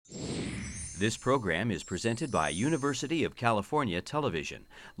This program is presented by University of California Television.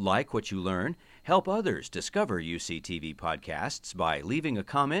 Like what you learn? Help others discover UCTV podcasts by leaving a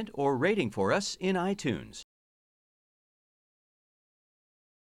comment or rating for us in iTunes.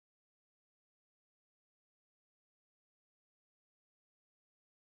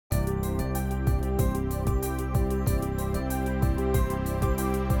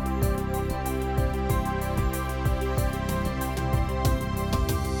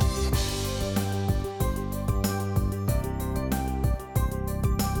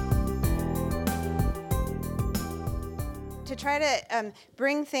 To try to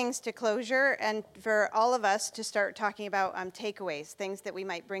bring things to closure and for all of us to start talking about takeaways, things that we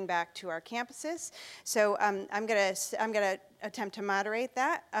might bring back to our campuses. So I'm gonna attempt to moderate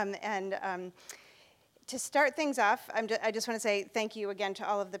that to start things off, I just want to say thank you again to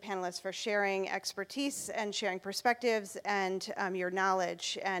all of the panelists for sharing expertise and sharing perspectives and your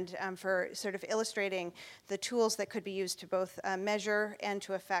knowledge and for sort of illustrating the tools that could be used to both measure and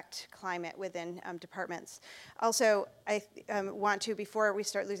to affect climate within departments. Also, I want to, before we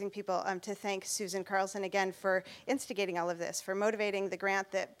start losing people, to thank Susan Carlson again for instigating all of this, for motivating the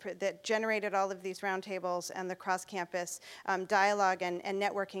grant that generated all of these roundtables and the cross-campus dialogue and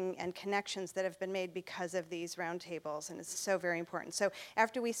networking and connections that have been made because of these roundtables, and it's so very important. So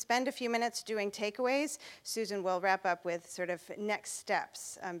after we spend a few minutes doing takeaways, Susan will wrap up with sort of next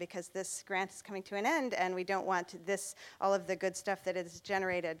steps because this grant is coming to an end and we don't want all of the good stuff that is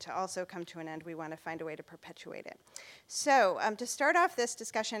generated to also come to an end. We want to find a way to perpetuate it. So to start off this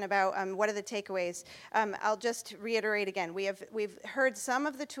discussion about what are the takeaways, I'll just reiterate again. We've heard some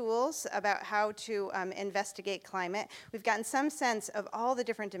of the tools about how to investigate climate. We've gotten some sense of all the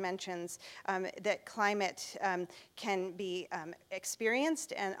different dimensions that climate can be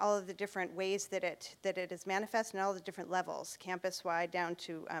experienced and all of the different ways that it is manifest and all the different levels, campus-wide down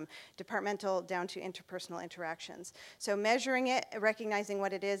to departmental, down to interpersonal interactions. So measuring it, recognizing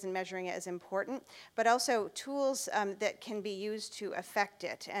what it is and measuring it is important, but also tools that can be used to affect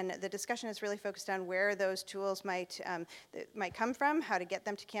it. And the discussion is really focused on where those tools might come from, how to get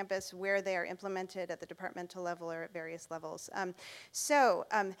them to campus, where they are implemented at the departmental level or at various levels.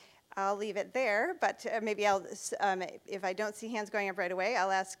 I'll leave it there, but maybe if I don't see hands going up right away,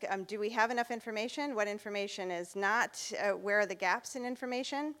 I'll ask, do we have enough information? What information is not? Where are the gaps in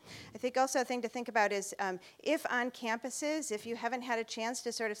information? I think also a thing to think about is if on campuses, if you haven't had a chance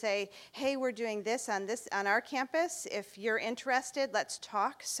to sort of say, hey, we're doing this on our campus, if you're interested, let's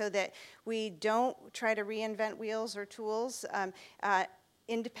talk so that we don't try to reinvent wheels or tools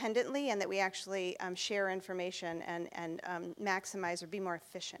independently, and that we actually share information and maximize or be more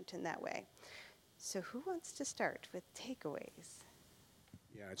efficient in that way. So who wants to start with takeaways?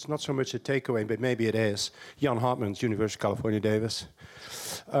 Yeah, it's not so much a takeaway, but maybe it is. Jan Hartmans, University of California, Davis.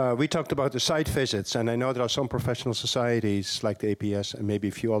 We talked about the site visits, and I know there are some professional societies like the APS and maybe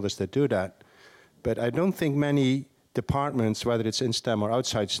a few others that do that, but I don't think many departments, whether it's in STEM or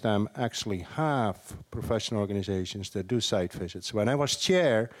outside STEM, actually have professional organizations that do site visits. When I was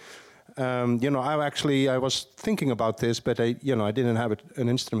chair, I was thinking about this, but I didn't have an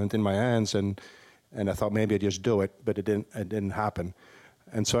instrument in my hands, and I thought maybe I'd just do it, but it didn't happen.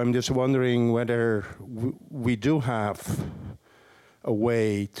 And so I'm just wondering whether we do have a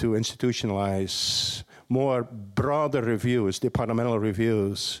way to institutionalize more broader reviews, departmental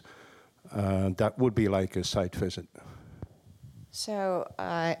reviews, that would be like a site visit. So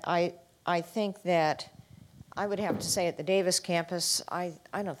I think that I would have to say at the Davis campus, I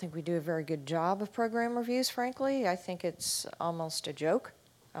don't think we do a very good job of program reviews, frankly. I think it's almost a joke.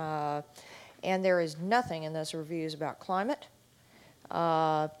 And there is nothing in those reviews about climate,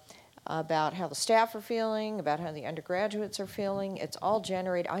 about how the staff are feeling, about how the undergraduates are feeling. It's all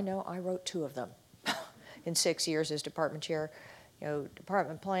generated. I know I wrote 2 of them in 6 years as department chair.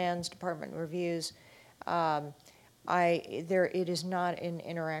 Department plans, department reviews. It is not an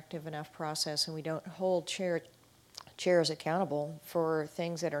interactive enough process, and we don't hold chairs accountable for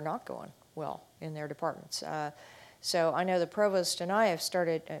things that are not going well in their departments. So I know the provost and I have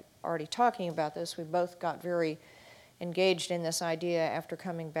started already talking about this. We both got very engaged in this idea after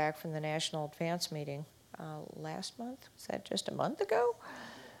coming back from the National Advance meeting last month. Was that just a month ago?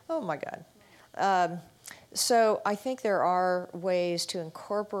 Oh my God. So I think there are ways to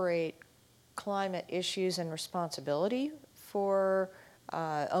incorporate climate issues and responsibility for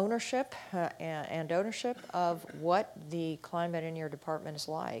ownership and ownership of what the climate in your department is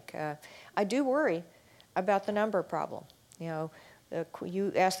like. I do worry about the number problem. You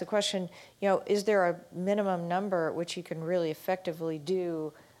asked the question, is there a minimum number at which you can really effectively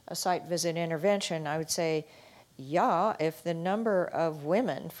do a site visit intervention? I would say, yeah, if the number of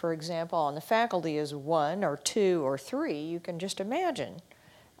women, for example, on the faculty is 1 or 2 or 3, you can just imagine.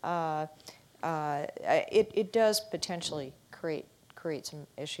 It does potentially create some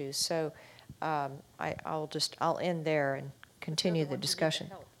issues. So I'll end there and continue the discussion.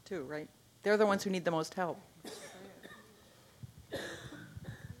 Help too, right? They're the ones who need the most help.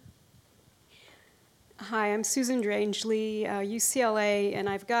 Hi, I'm Susan Drangeley, UCLA, and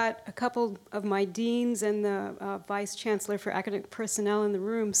I've got a couple of my deans and the vice chancellor for academic personnel in the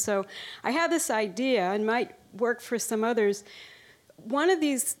room. So I have this idea, and might work for some others. One of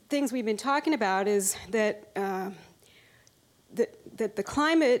these things we've been talking about is that that the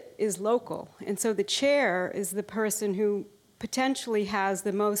climate is local, and so the chair is the person who potentially has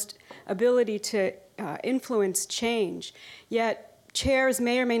the most ability to influence change. Yet chairs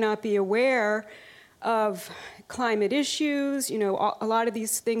may or may not be aware of climate issues, you know, a lot of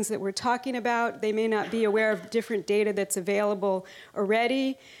these things that we're talking about. They may not be aware of different data that's available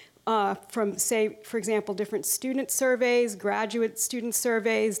already from, say, for example, different student surveys, graduate student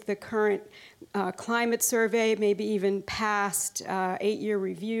surveys, the current climate survey, maybe even past 8-year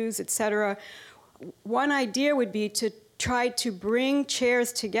reviews, et cetera. One idea would be to try to bring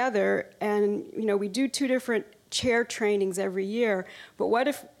chairs together, and, you know, we do 2 different chair trainings every year, but what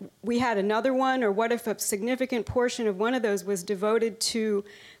if we had another one, or what if a significant portion of one of those was devoted to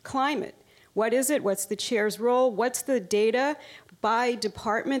climate? What is it? What's the chair's role? What's the data by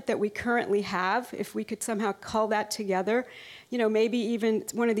department that we currently have? If we could somehow cull that together, you know, maybe even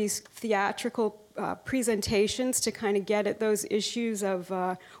one of these theatrical presentations to kind of get at those issues of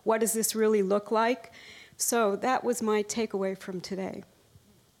what does this really look like? So that was my takeaway from today.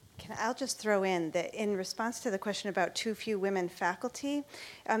 I'll just throw in that in response to the question about too few women faculty,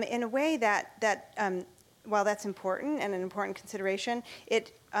 in a way that while that's important and an important consideration,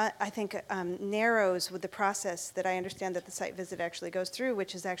 it, I think, narrows with the process that I understand that the site visit actually goes through,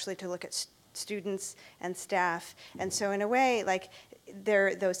 which is actually to look at students and staff. And so in a way, like,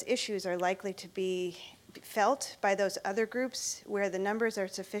 those issues are likely to be felt by those other groups where the numbers are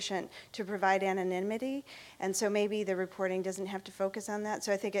sufficient to provide anonymity, and so maybe the reporting doesn't have to focus on that.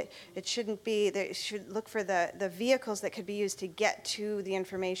 So I think it shouldn't be, they should look for the vehicles that could be used to get to the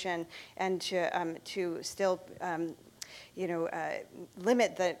information and to still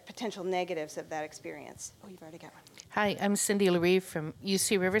limit the potential negatives of that experience. Oh, you've already got one. Hi, I'm Cindy LaRive from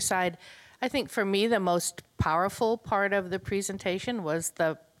UC Riverside. I think for me the most powerful part of the presentation was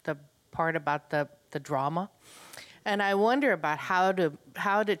the part about the drama, and I wonder about how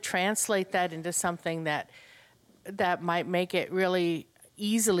to translate that into something that might make it really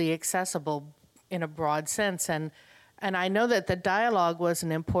easily accessible in a broad sense. And I know that the dialogue was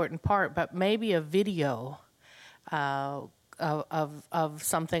an important part, but maybe a video of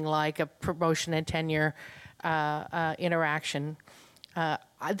something like a promotion and tenure interaction.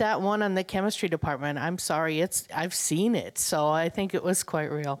 That one on the chemistry department, I'm sorry, I've seen it, so I think it was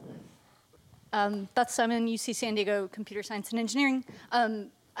quite real. Beth Simon, UC San Diego, Computer Science and Engineering.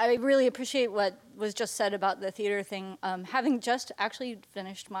 I really appreciate what was just said about the theater thing. Having just actually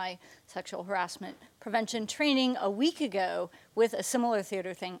finished my sexual harassment prevention training a week ago with a similar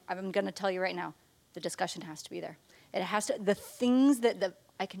theater thing, I'm going to tell you right now, the discussion has to be there. It has to, the things that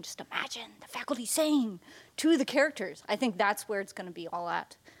I can just imagine the faculty saying to the characters, I think that's where it's going to be all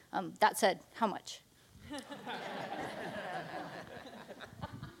at. That said, how much?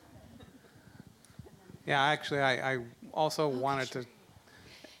 Yeah, actually, I also wanted to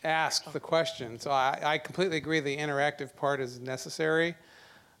ask the question. So I completely agree the interactive part is necessary,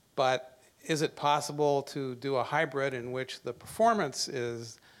 but is it possible to do a hybrid in which the performance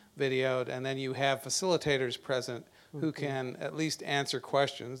is videoed and then you have facilitators present who can at least answer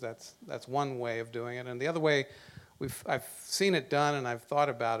questions? That's one way of doing it. And the other way, I've seen it done and I've thought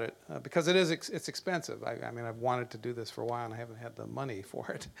about it because it's expensive. I mean, I've wanted to do this for a while and I haven't had the money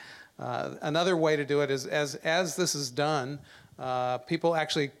for it. Another way to do it is as this is done, people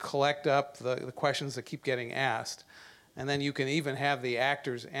actually collect up the questions that keep getting asked, and then you can even have the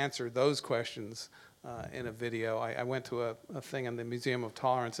actors answer those questions in a video. I went to a thing in the Museum of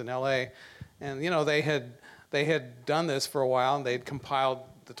Tolerance in LA, and they had done this for a while, and they'd compiled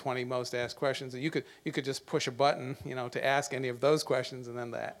the 20 most asked questions, and you could just push a button, to ask any of those questions, and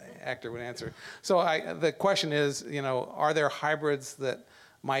then the actor would answer. So the question is, are there hybrids that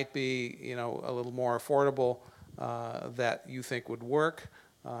might be, a little more affordable that you think would work?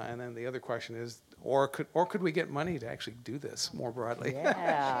 And then the other question is, or could we get money to actually do this more broadly?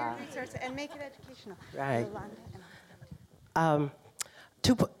 Yeah. Share resources and make it educational. Right. Yolanda.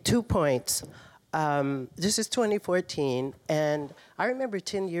 2 points. This is 2014, and I remember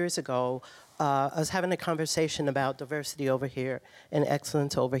 10 years ago, I was having a conversation about diversity over here and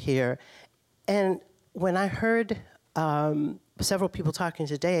excellence over here. And when I heard several people talking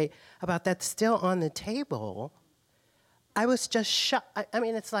today about that still on the table, I was just shocked. I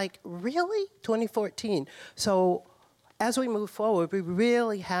mean, it's like, really? 2014. So as we move forward, we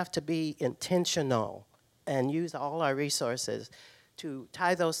really have to be intentional and use all our resources to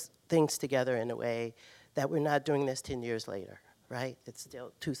tie those things together in a way that we're not doing this 10 years later, right? It's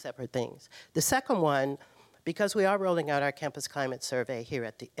still two separate things. The second one, because we are rolling out our campus climate survey here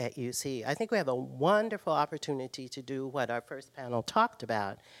at UC, I think we have a wonderful opportunity to do what our first panel talked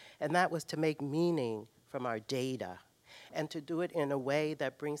about, and that was to make meaning from our data, and to do it in a way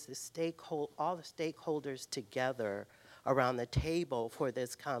that brings all the stakeholders together around the table for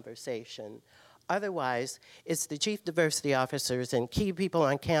this conversation. Otherwise, it's the chief diversity officers and key people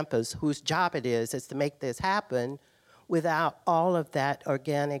on campus whose job it is to make this happen without all of that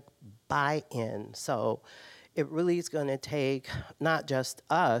organic buy-in. So it really is going to take not just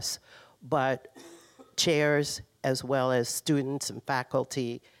us, but chairs as well as students and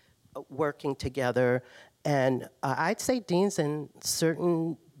faculty working together. And I'd say deans and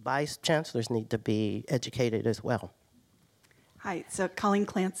certain vice chancellors need to be educated as well. Hi, so Colleen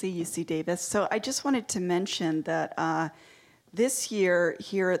Clancy, UC Davis. So I just wanted to mention that this year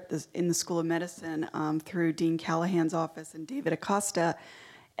here in the School of Medicine, through Dean Callahan's office and David Acosta,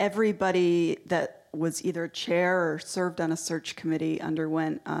 everybody that was either chair or served on a search committee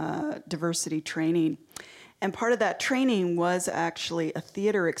underwent diversity training. And part of that training was actually a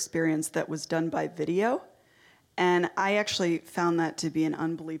theater experience that was done by video. And I actually found that to be an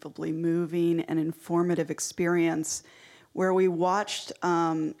unbelievably moving and informative experience, where we watched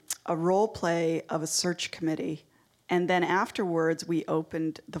a role play of a search committee, and then afterwards we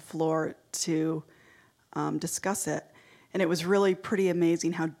opened the floor to discuss it. And it was really pretty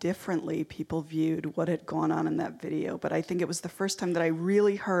amazing how differently people viewed what had gone on in that video. But I think it was the first time that I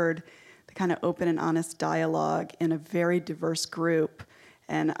really heard the kind of open and honest dialogue in a very diverse group.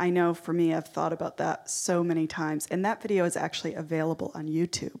 And I know for me, I've thought about that so many times. And that video is actually available on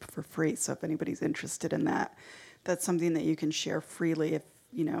YouTube for free. So if anybody's interested in that, that's something that you can share freely if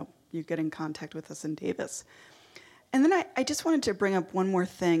you get in contact with us in Davis. And then I just wanted to bring up one more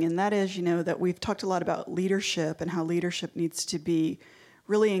thing, and that is, that we've talked a lot about leadership and how leadership needs to be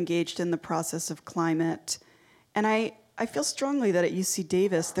really engaged in the process of climate. And I feel strongly that at UC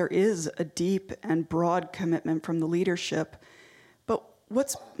Davis there is a deep and broad commitment from the leadership. But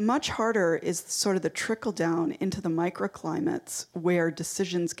what's much harder is sort of the trickle down into the microclimates where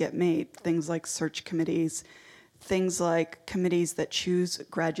decisions get made, things like search committees, things like committees that choose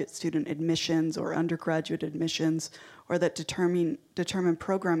graduate student admissions or undergraduate admissions, or that determine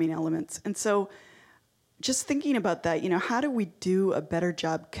programming elements. And so just thinking about that, how do we do a better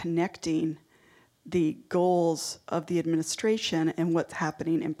job connecting the goals of the administration and what's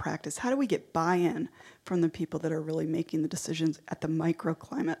happening in practice? How do we get buy-in from the people that are really making the decisions at the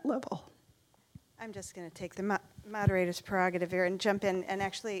microclimate level? I'm just going to take the moderator's prerogative here and jump in and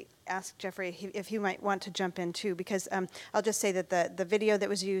actually ask Jeffrey if he might want to jump in too, because I'll just say that the video that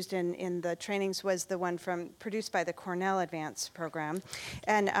was used in the trainings was the one produced by the Cornell Advanced Program,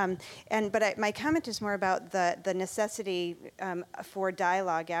 but my comment is more about the necessity for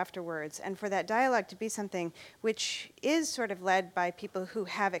dialogue afterwards, and for that dialogue to be something which is sort of led by people who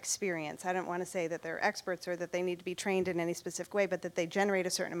have experience. I don't want to say that they're experts or that they need to be trained in any specific way, but that they generate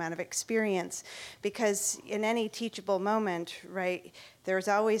a certain amount of experience, because in any teachable moment, right, there's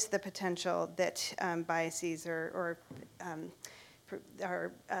always the potential that biases or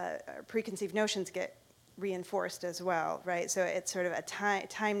preconceived notions get reinforced as well, right? So it's sort of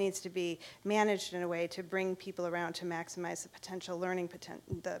time needs to be managed in a way to bring people around to maximize the potential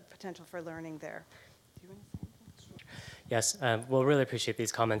potential for learning there. Do you want to say anything? Yes, we'll really appreciate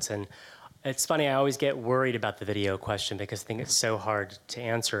these comments. And it's funny, I always get worried about the video question because I think it's so hard to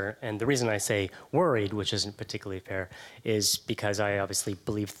answer. And the reason I say worried, which isn't particularly fair, is because I obviously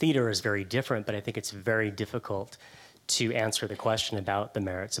believe theater is very different, but I think it's very difficult to answer the question about the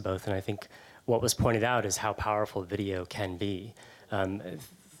merits of both. And I think what was pointed out is how powerful video can be. The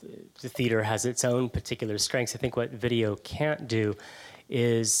theater has its own particular strengths. I think what video can't do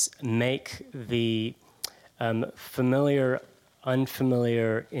is make the familiar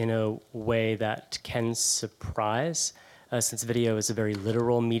unfamiliar in a way that can surprise, since video is a very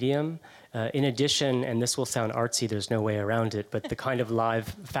literal medium. In addition, and this will sound artsy, there's no way around it, but the kind of live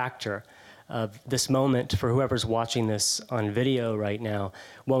factor of this moment for whoever's watching this on video right now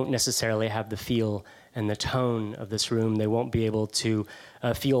won't necessarily have the feel and the tone of this room. They won't be able to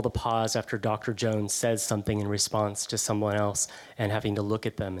feel the pause after Dr. Jones says something in response to someone else and having to look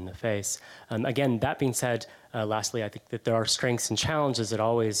at them in the face. Again, that being said, lastly, I think that there are strengths and challenges that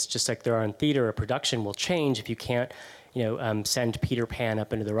always, just like there are in theater, a production will change if you can't send Peter Pan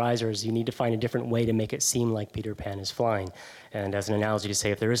up into the risers. You need to find a different way to make it seem like Peter Pan is flying. And as an analogy to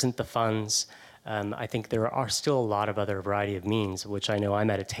say, if there isn't the funds, I think there are still a lot of other variety of means, which I know I'm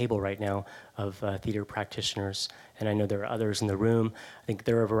at a table right now of theater practitioners, and I know there are others in the room. I think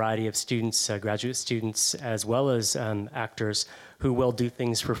there are a variety of students, graduate students, as well as actors who will do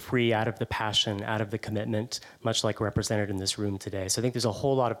things for free out of the passion, out of the commitment, much like represented in this room today. So I think there's a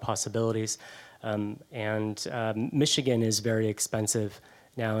whole lot of possibilities. Michigan is very expensive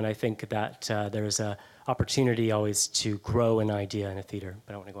now, and I think that there's a opportunity always to grow an idea in a theater,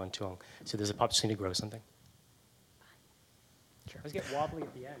 but I don't want to go on too long. So there's an opportunity to grow something. Sure. I always get wobbly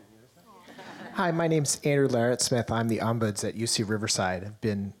at the end. Hi, my name's Andrew Larrett-Smith. I'm the ombuds at UC Riverside. I've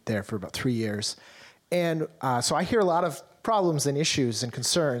been there for about 3 years. And so I hear a lot of problems and issues and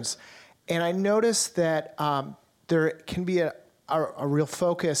concerns. And I noticed that there can be a real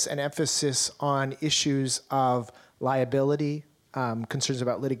focus and emphasis on issues of liability, concerns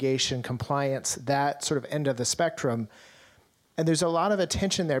about litigation, compliance, that sort of end of the spectrum. And there's a lot of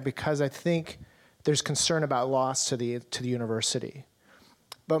attention there because I think there's concern about loss to the university.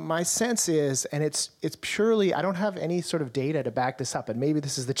 But my sense is, and it's purely, I don't have any sort of data to back this up, and maybe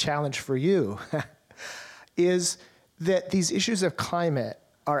this is the challenge for you, is that these issues of climate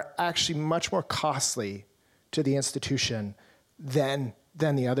are actually much more costly to the institution than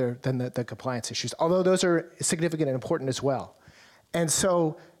the compliance issues, although those are significant and important as well. And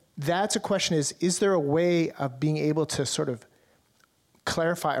so that's a question is there a way of being able to sort of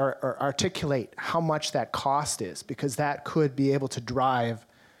clarify or articulate how much that cost is? Because that could be able to drive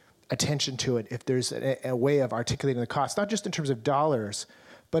attention to it if there's a way of articulating the cost, not just in terms of dollars,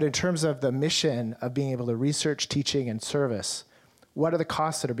 but in terms of the mission of being able to research, teaching, and service. What are the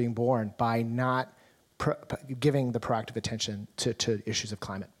costs that are being borne by not giving the proactive attention to issues of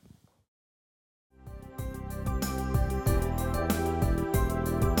climate?